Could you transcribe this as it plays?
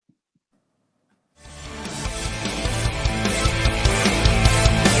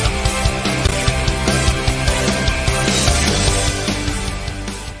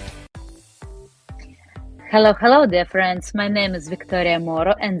Hello, hello, dear friends. My name is Victoria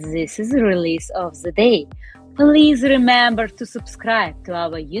Moro, and this is the release of the day. Please remember to subscribe to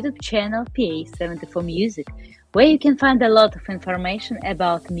our YouTube channel PA74 Music, where you can find a lot of information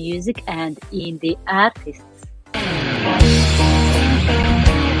about music and indie artists.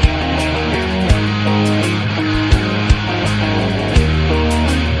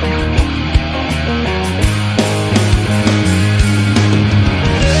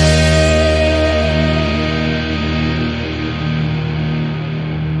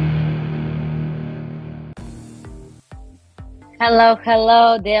 Hello,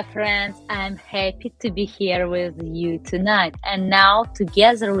 hello, dear friends. I'm happy to be here with you tonight. And now,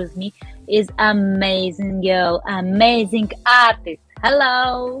 together with me is amazing girl, amazing artist.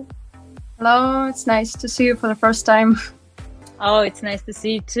 Hello. Hello, it's nice to see you for the first time. Oh, it's nice to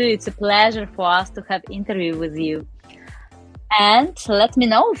see you too. It's a pleasure for us to have interview with you. And let me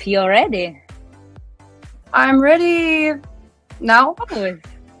know if you're ready. I'm ready now.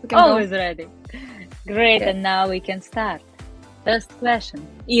 Always ready. Great, and now we can start. First question,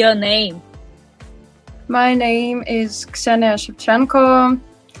 your name? My name is Ksenia Shevchenko.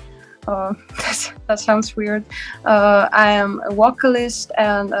 That sounds weird. I am a vocalist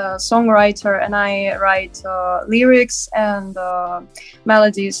and a songwriter, and I write lyrics and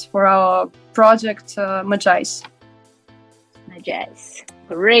melodies for our project Majais. Majais,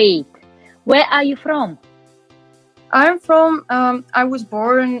 great. Where are you from? I'm from, I was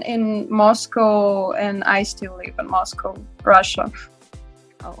born in Moscow and I still live in Moscow, Russia.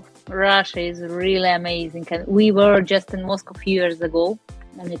 Oh, Russia is really amazing. And we were just in Moscow a few years ago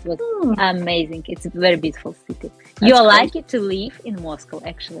and it was amazing. It's a very beautiful city. You're lucky to live in Moscow,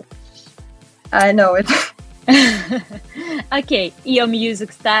 actually. I know it. Okay, your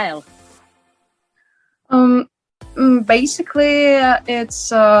music style? Basically,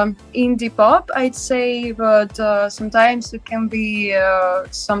 it's indie pop, I'd say, but sometimes it can be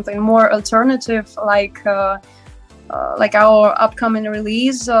something more alternative, like our upcoming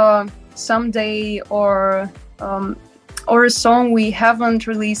release someday, or a song we haven't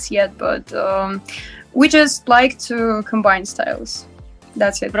released yet, but we just like to combine styles.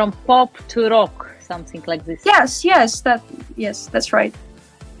 That's it. From pop to rock, something like this. Yes, that's right.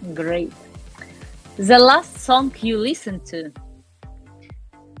 Great. The last song you listened to?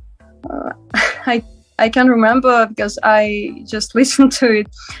 I can't remember because I just listened to it.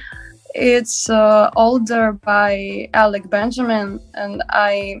 It's Older by Alec Benjamin, and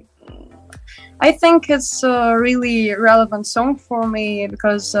I think it's a really relevant song for me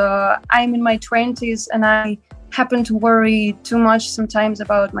because I'm in my 20s and I happen to worry too much sometimes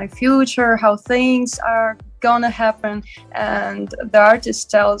about my future, how things are gonna happen, and the artist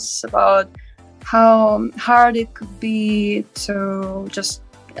tells about how hard it could be to just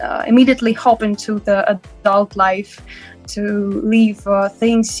immediately hop into the adult life, to leave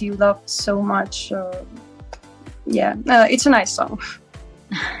things you loved so much. It's a nice song.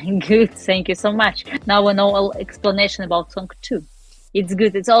 Good, thank you so much. Now we know all explanation about song 2. It's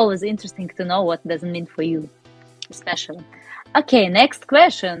good, it's always interesting to know what does it mean for you, especially. Okay, next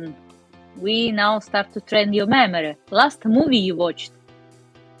question. We now start to train your memory. Last movie you watched?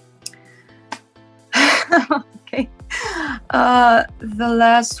 Okay. The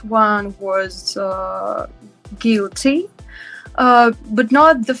last one was Guilty, but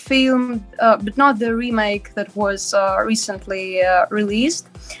not the film, but not the remake that was recently released.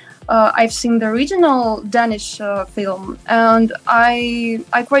 I've seen the original Danish film, and I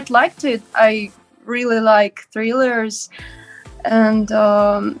quite liked it. I really like thrillers, and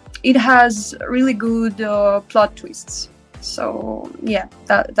it has really good plot twists. So yeah,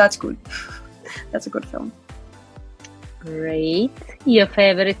 that's good. That's a good film. Great. Your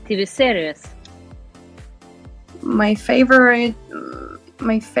favorite TV series? My favorite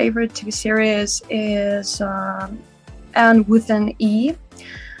TV series is Anne with an E.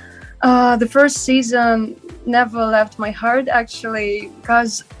 The first season never left my heart, actually,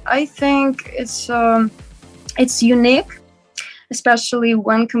 because I think it's unique, especially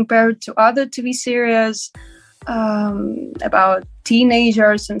when compared to other TV series about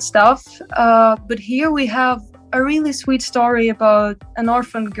teenagers and stuff, but here we have a really sweet story about an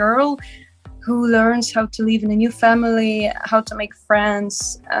orphan girl who learns how to live in a new family, how to make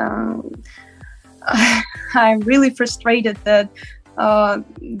friends. I'm really frustrated that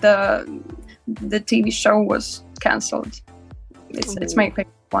the TV show was cancelled. It's my favorite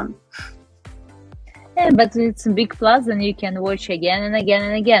one. Yeah, but it's a big plus, and you can watch again and again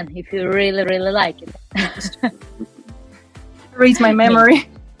and again if you really, really like it. Reads my memory.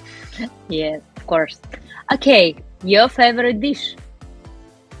 Yes, of course. Okay, your favorite dish?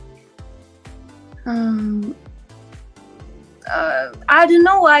 Um, I don't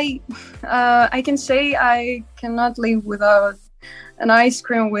know. I can say I cannot live without an ice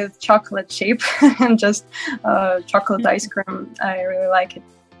cream with chocolate chip and just chocolate ice cream. I really like it.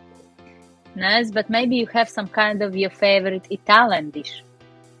 Nice, but maybe you have some kind of your favorite Italian dish.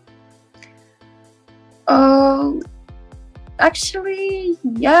 Actually,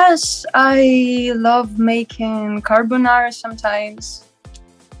 yes. I love making carbonara sometimes.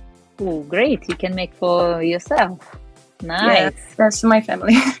 Oh, great! You can make for yourself. Nice. Yeah, that's my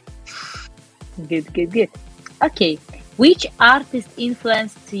family. Good, good, good. Okay, which artist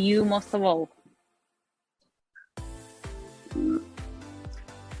influenced you most of all?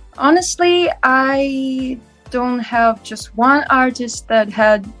 Honestly, I don't have just one artist that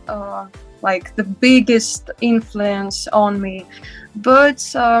had like the biggest influence on me,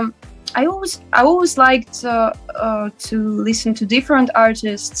 but I always liked to listen to different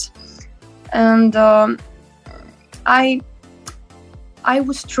artists, and I I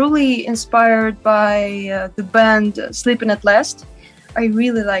was truly inspired by the band Sleeping at Last. I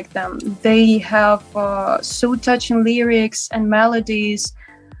really like them. They have so touching lyrics and melodies,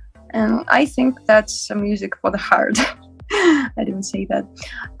 and I think that's music for the heart. I didn't say that.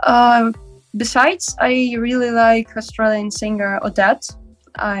 Besides, I really like Australian singer Odette.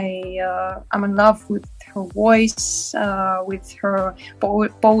 I'm in love with her voice, with her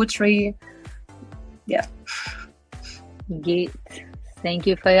poetry. Yeah. Good. Thank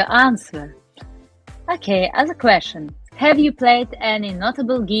you for your answer. Okay, as a question, have you played any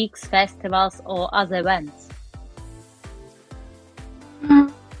notable gigs, festivals, or other events?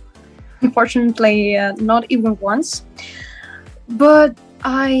 Unfortunately, not even once. But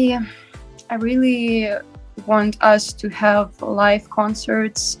I really want us to have live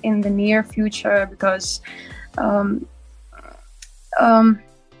concerts in the near future because um,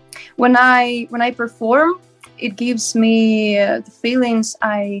 when I perform, it gives me the feelings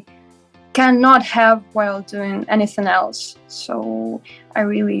I cannot have while doing anything else. So I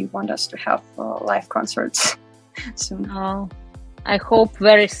really want us to have live concerts soon. Oh, I hope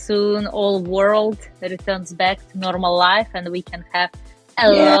very soon all world returns back to normal life and we can have a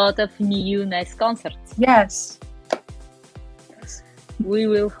lot of new nice concerts. Yes. We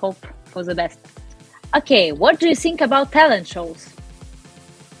will hope for the best. Okay, what do you think about talent shows?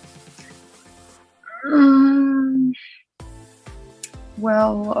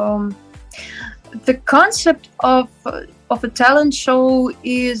 Well, the concept of a talent show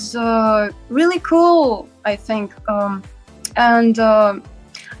is really cool, I think, and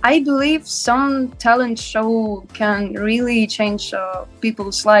I believe some talent show can really change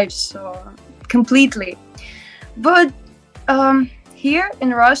people's lives completely. But here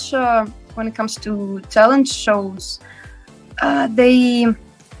in Russia, when it comes to talent shows, they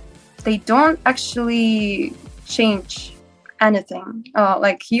don't actually change anything.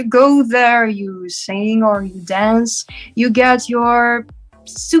 Like you go there, you sing or you dance, you get your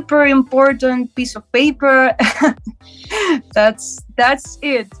super important piece of paper. that's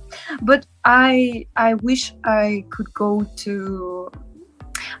it. But I wish I could go to.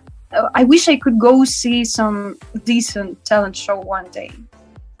 I wish I could go see some decent talent show one day,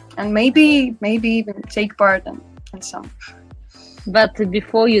 and maybe even take part in some. But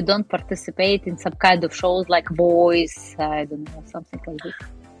before you don't participate in some kind of shows like Voice, I don't know, something like this.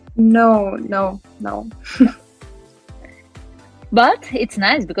 No. But it's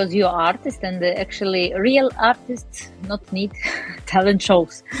nice because you're an artist and actually real artists not need talent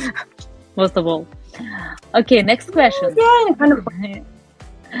shows, most of all. Okay, next question. Yeah, kind of.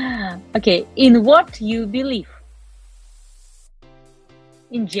 Okay, in what you believe?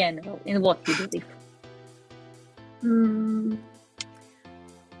 In general, in what you believe?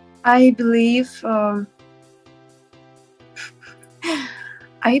 I believe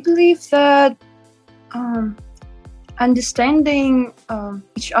that understanding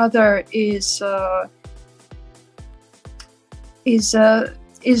each other is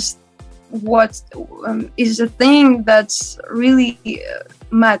what is the thing that's really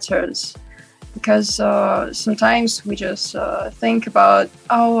matters, because sometimes we just think about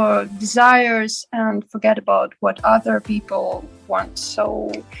our desires and forget about what other people want.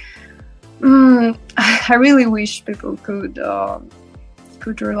 So I really wish people could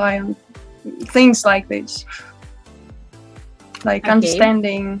rely on things like this, like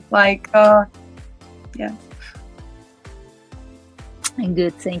understanding, like yeah.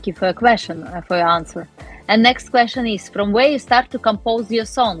 Good, thank you for your question, for your answer. And next question is, from where you start to compose your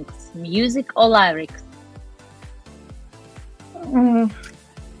songs, music or lyrics?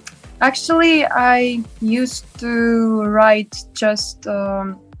 Actually, I used to write just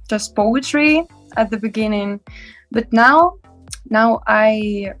poetry, at the beginning, but now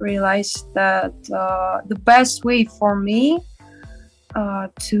I realized that the best way for me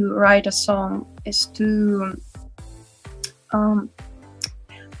to write a song is to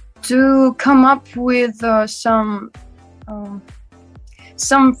come up with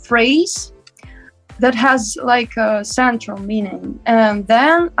some phrase that has like a central meaning, and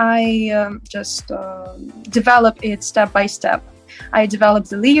then I just develop it step by step. I develop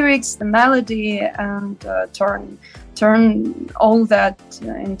the lyrics, the melody, and turn all that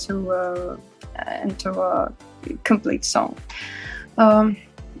into a complete song.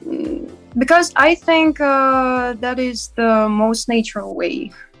 Because I think that is the most natural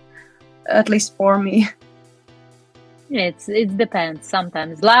way, at least for me. It depends.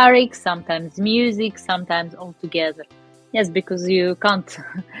 Sometimes lyrics, sometimes music, sometimes all together. Yes, because you can't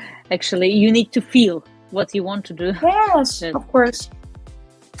actually. You need to feel what you want to do. Yes, of course.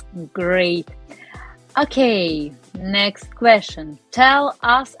 Great. Okay, next question. Tell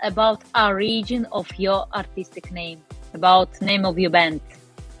us about origin of your artistic name, about name of your band.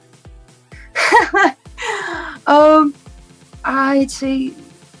 I'd say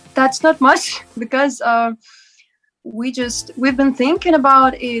that's not much because we've been thinking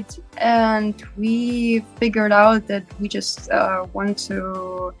about it, and we figured out that we just want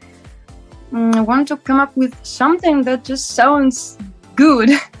to come up with something that just sounds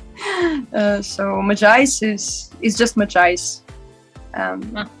good. So Majais is just Majais.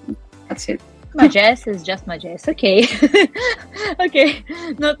 That's it. Majais is just Majais. Okay. Okay.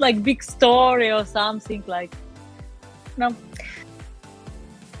 Not like big story or something like. No.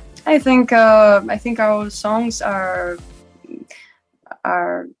 I think our songs are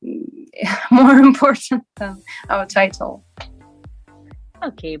more important than our title.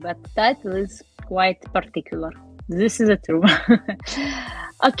 Okay, but title is quite particular. This is a true.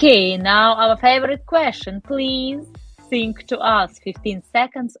 Okay, now our favorite question. Please sing to us 15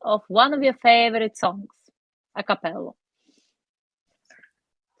 seconds of one of your favorite songs, a cappella.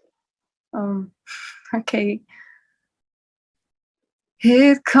 Okay.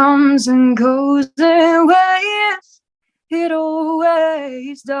 It comes and goes in waves, it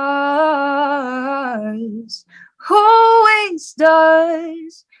always does, always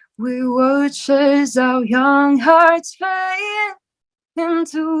does. We watch as our young hearts fade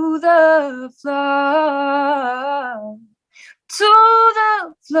into the flood, to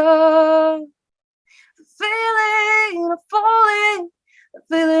the flood. The feeling of falling, the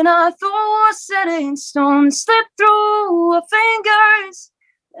feeling I thought was set in stone, slipped through our fingers,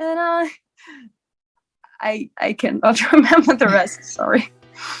 and I cannot remember the rest. Sorry.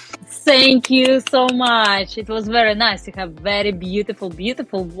 Thank you so much. It was very nice. You have very beautiful,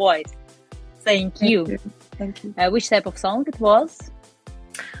 beautiful voice. Thank you. Thank you. Which type of song it was?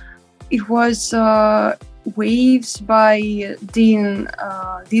 It was Waves by Dean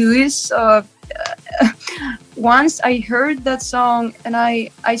Lewis. Once I heard that song, and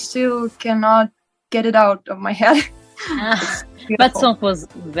I still cannot get it out of my head. That song was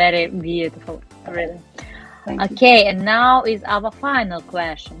very beautiful, really. Thank you. And now is our final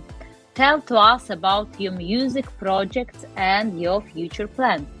question. Tell to us about your music projects and your future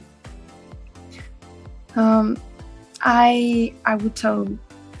plans. I would tell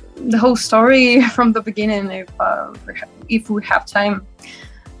the whole story from the beginning if we have time.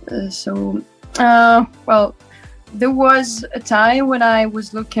 Well, there was a time when I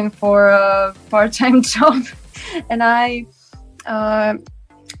was looking for a part-time job, and I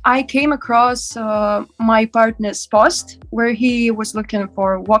came across my partner's post where he was looking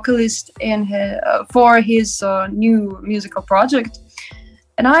for a vocalist for his new musical project,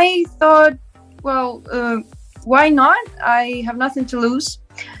 and I thought, well, why not? I have nothing to lose.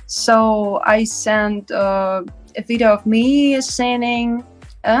 So I sent a video of me singing,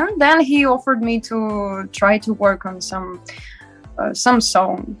 and then he offered me to try to work on some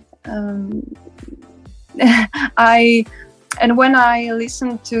song. And when I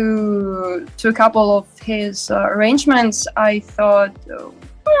listened to a couple of his arrangements, I thought,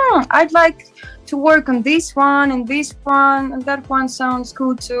 I'd like to work on this one and this one, and that one sounds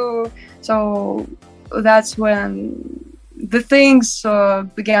cool too. So that's when the things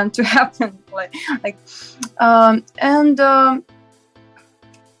began to happen.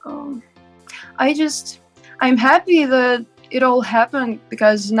 I'm happy that it all happened,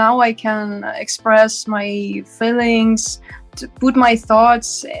 because now I can express my feelings, to put my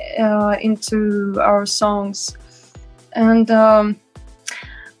thoughts into our songs, and of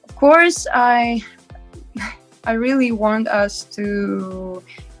course I really want us to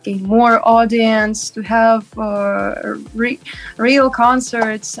gain more audience, to have real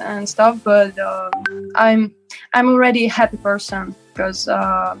concerts and stuff. But I'm already a happy person because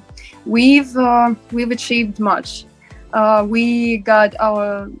we've achieved much. We got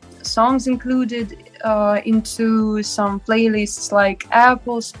our songs included into some playlists like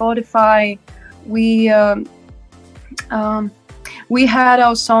Apple, Spotify. We had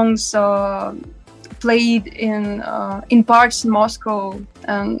our songs played in parks in Moscow,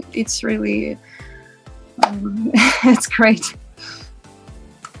 and it's really it's great.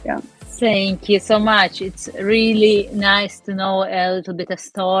 Yeah. Thank you so much. It's really nice to know a little bit of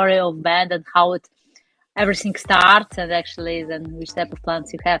story of band and how everything starts, and actually then which type of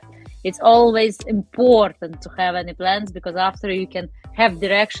plans you have. It's always important to have any plans, because after you can have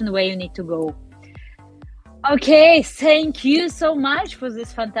direction where you need to go. Okay, thank you so much for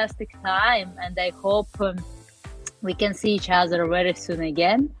this fantastic time, and I hope we can see each other very soon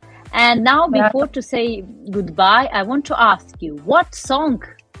again. And now, before to say goodbye, I want to ask you, what song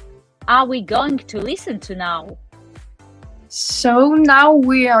are we going to listen to now? So now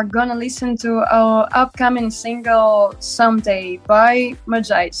we are gonna listen to our upcoming single "Someday" by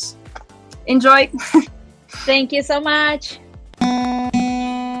Medjais. Enjoy! Thank you so much!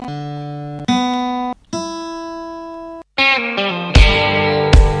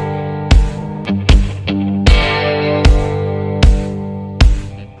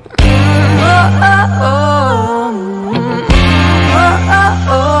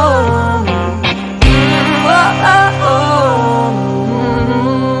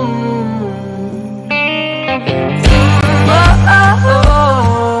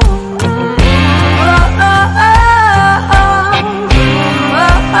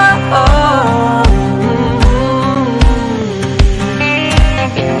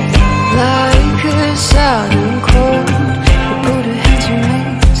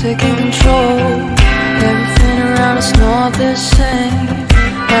 Taking control, everything around us not the same.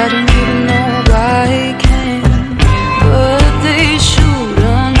 I don't even know why it came, but they should've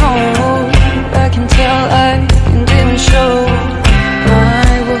known. I can tell, I can even show.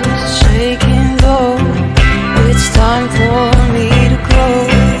 I was shaking though. It's time for me to grow.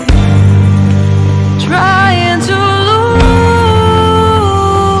 Trying to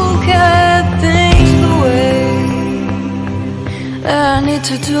look at things the way I need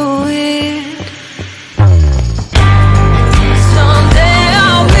to do it.